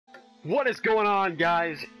What is going on,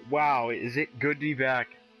 guys? Wow, is it good to be back?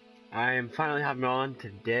 I am finally hopping on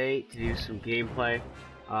today to do some gameplay.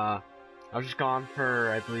 I was just gone for,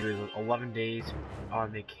 I believe it was 11 days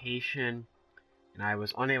on vacation, and I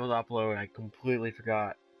was unable to upload. I completely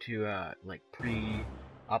forgot to, like,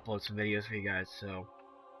 pre-upload some videos for you guys, so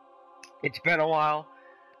it's been a while,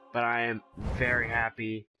 but I am very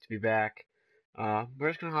happy to be back. We're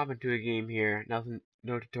just gonna hop into a game here. Nothing,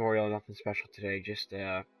 no tutorial, nothing special today, just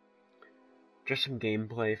some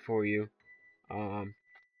gameplay for you.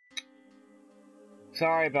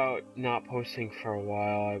 Sorry about not posting for a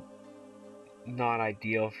while. Not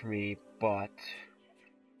ideal for me, but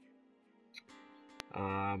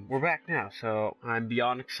we're back now, so I'm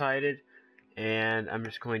beyond excited, and I'm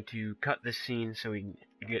just going to cut this scene so we can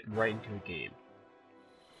get right into a game.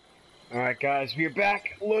 Alright guys, we are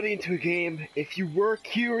back loading into a game. If you were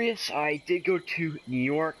curious, I did go to New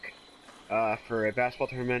York for a basketball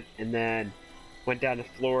tournament, and then went down to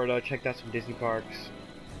Florida, checked out some Disney parks.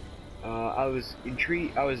 I was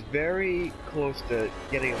intrigued. I was very close to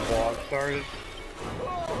getting a vlog started,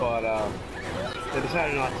 but I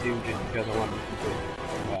decided not to just because I wanted to complete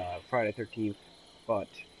Friday 13th. But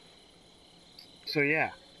so yeah,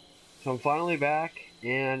 so I'm finally back,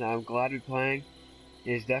 and I'm glad to be playing.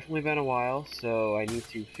 It's definitely been a while, so I need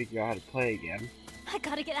to figure out how to play again. I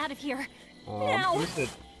gotta get out of here now. I'm just gonna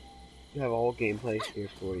have a whole gameplay here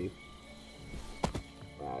for you.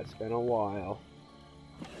 It's been a while.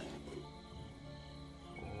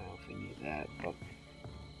 I don't know if we need that, but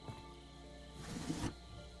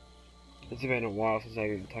it's been a while since I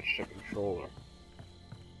even touched a controller.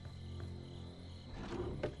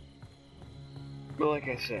 But like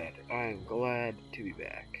I said, I am glad to be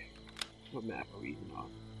back. What map are we even on?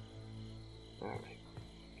 Alright.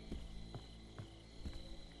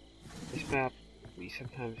 This map, we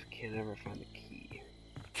sometimes can never find the key.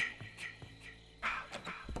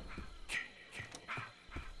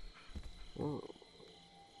 Oh.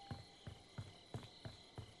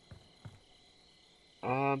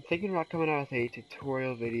 I'm thinking about coming out with a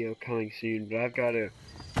tutorial video coming soon, but I've got to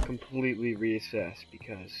completely reassess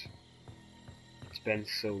because it's been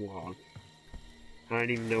so long. I don't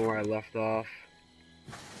even know where I left off.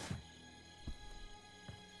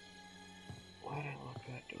 Why did I lock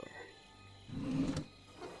that door?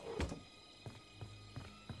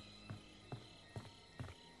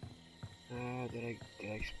 Did I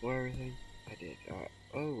explore everything? I did.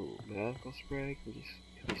 Oh, medical spray. Can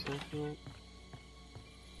we sniff that?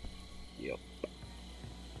 Yep.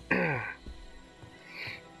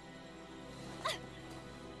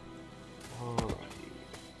 Alrighty.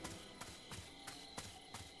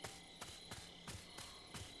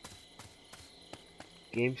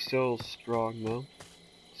 Game's still strong though.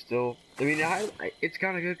 Still, I mean, it's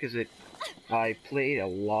kind of good because I played a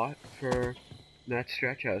lot for that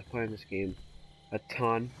stretch. I was playing this game a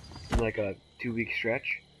ton in like a 2-week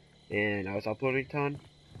stretch, and I was uploading a ton.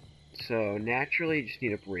 So naturally, you just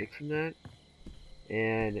need a break from that,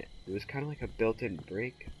 and it was kind of like a built-in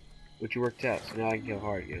break, which worked out. So now I can go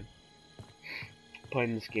hard again,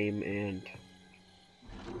 playing this game and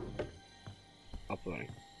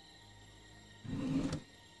uploading.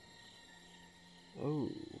 Oh,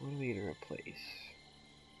 what do we need to replace?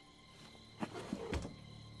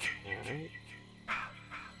 Alright.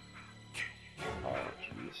 Oh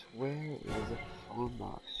jeez, where is the phone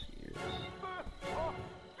box here?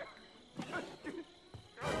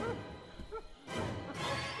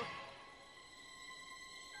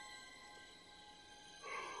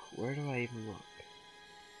 Where do I even look?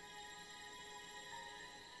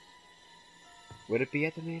 Would it be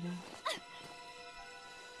at the main house?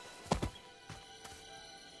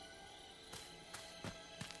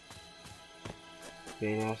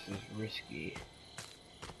 Main house is risky.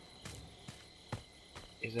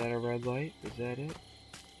 Is that a red light? Is that it?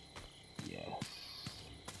 Yes.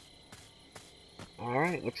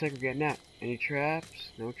 Alright, looks like we're getting that. Any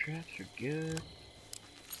traps? No traps? We're good.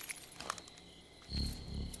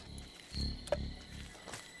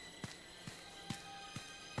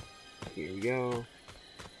 Here we go.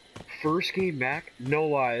 First game back? No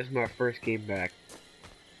lie, this is my first game back.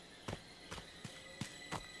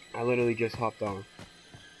 I literally just hopped on.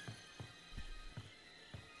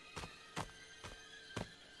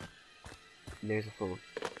 And there's a phone.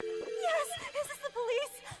 Yes! Is this the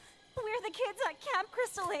police? We're the kids at Camp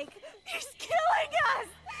Crystal Lake. He's killing us!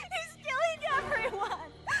 He's killing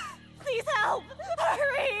everyone! Please help!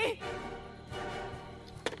 Hurry!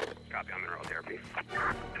 Copy, I'm in road therapy.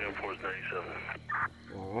 10-4-97.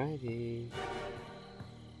 Alrighty.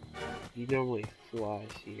 He normally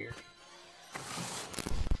flies here.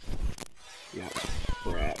 Yeah,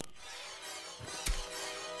 crap.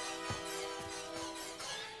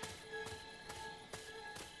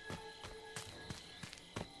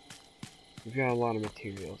 We've got a lot of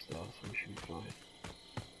materials though, so we should be fine.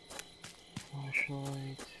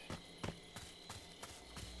 Flashlight.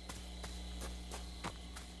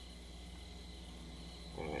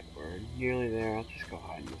 Alright, we're nearly there. I'll just go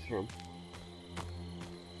hide in this room.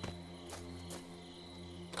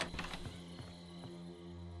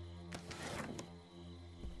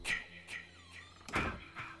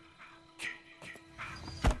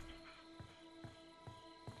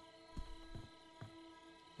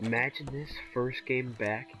 Imagine this, first game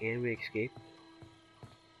back and we escape.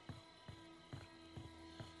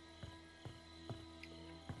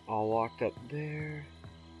 All locked up there.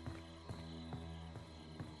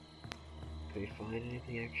 Can we find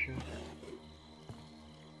anything extra?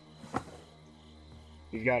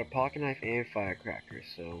 He's got a pocket knife and firecrackers,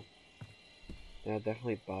 so that'll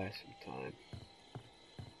definitely buy us some time.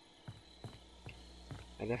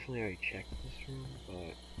 I definitely already checked this room,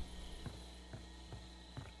 but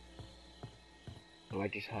I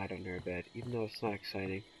might just hide under a bed, even though it's not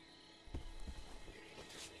exciting.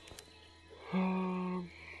 Alright,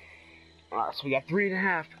 so we got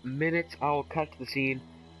 3.5 minutes. I'll cut to the scene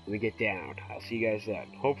when we get down. I'll see you guys then,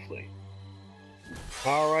 hopefully.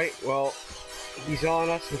 Alright, well, he's on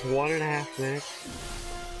us with 1.5 minutes.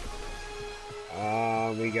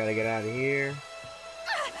 We gotta get out of here.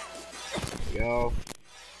 There we go.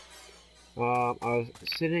 I was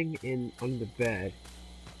sitting under the bed,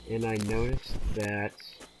 and I noticed that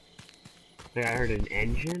I heard an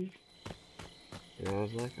engine, and I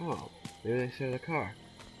was like, oh, maybe they started the car.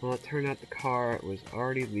 Well, it turned out the car was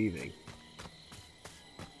already leaving,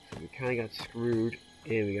 so we kind of got screwed,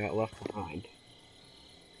 and we got left behind.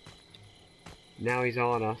 Now he's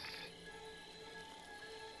on us.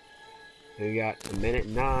 We got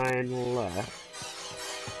 1:09 left.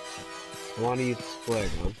 I want to use the flare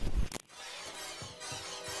gun.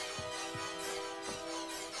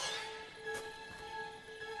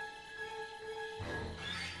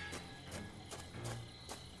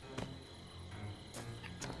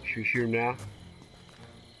 Should we shoot him now?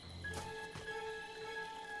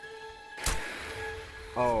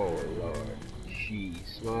 Oh lord.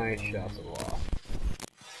 Jeez, my shots are off.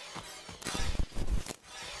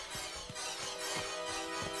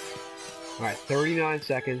 Alright, 39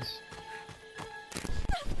 seconds.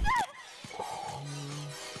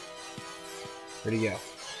 Where'd he go?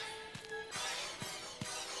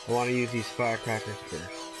 I want to use these firecrackers first.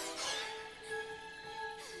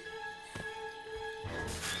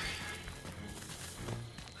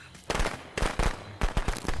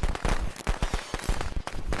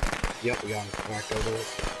 Yep, we got him cracked over it.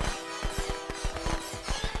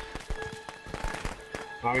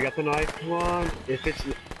 Oh, we got the knife, come on. If it's...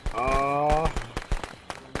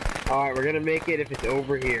 Alright, we're gonna make it if it's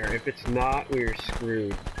over here. If it's not, we're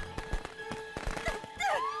screwed.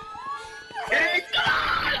 Hey,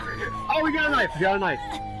 oh, we got a knife, we got a knife.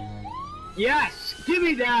 Yes! Give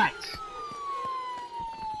me that!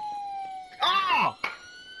 Oh!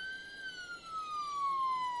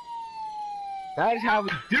 That is how we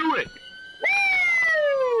do it!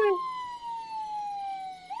 Woo!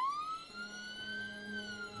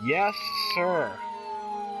 Yes, sir.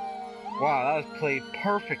 Wow, that was played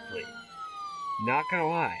perfectly. Not gonna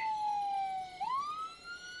lie.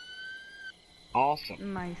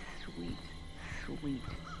 Awesome. My sweet, sweet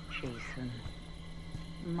Jason.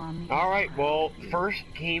 Mommy. Alright, well, first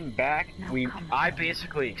came back. I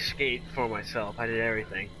basically escaped for myself. I did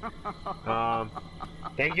everything.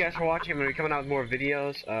 Thank you guys for watching. I'm gonna be coming out with more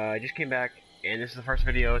videos. I just came back, and this is the first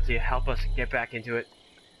video to help us get back into it.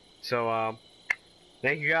 So,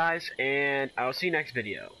 thank you guys, and I'll see you next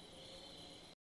video.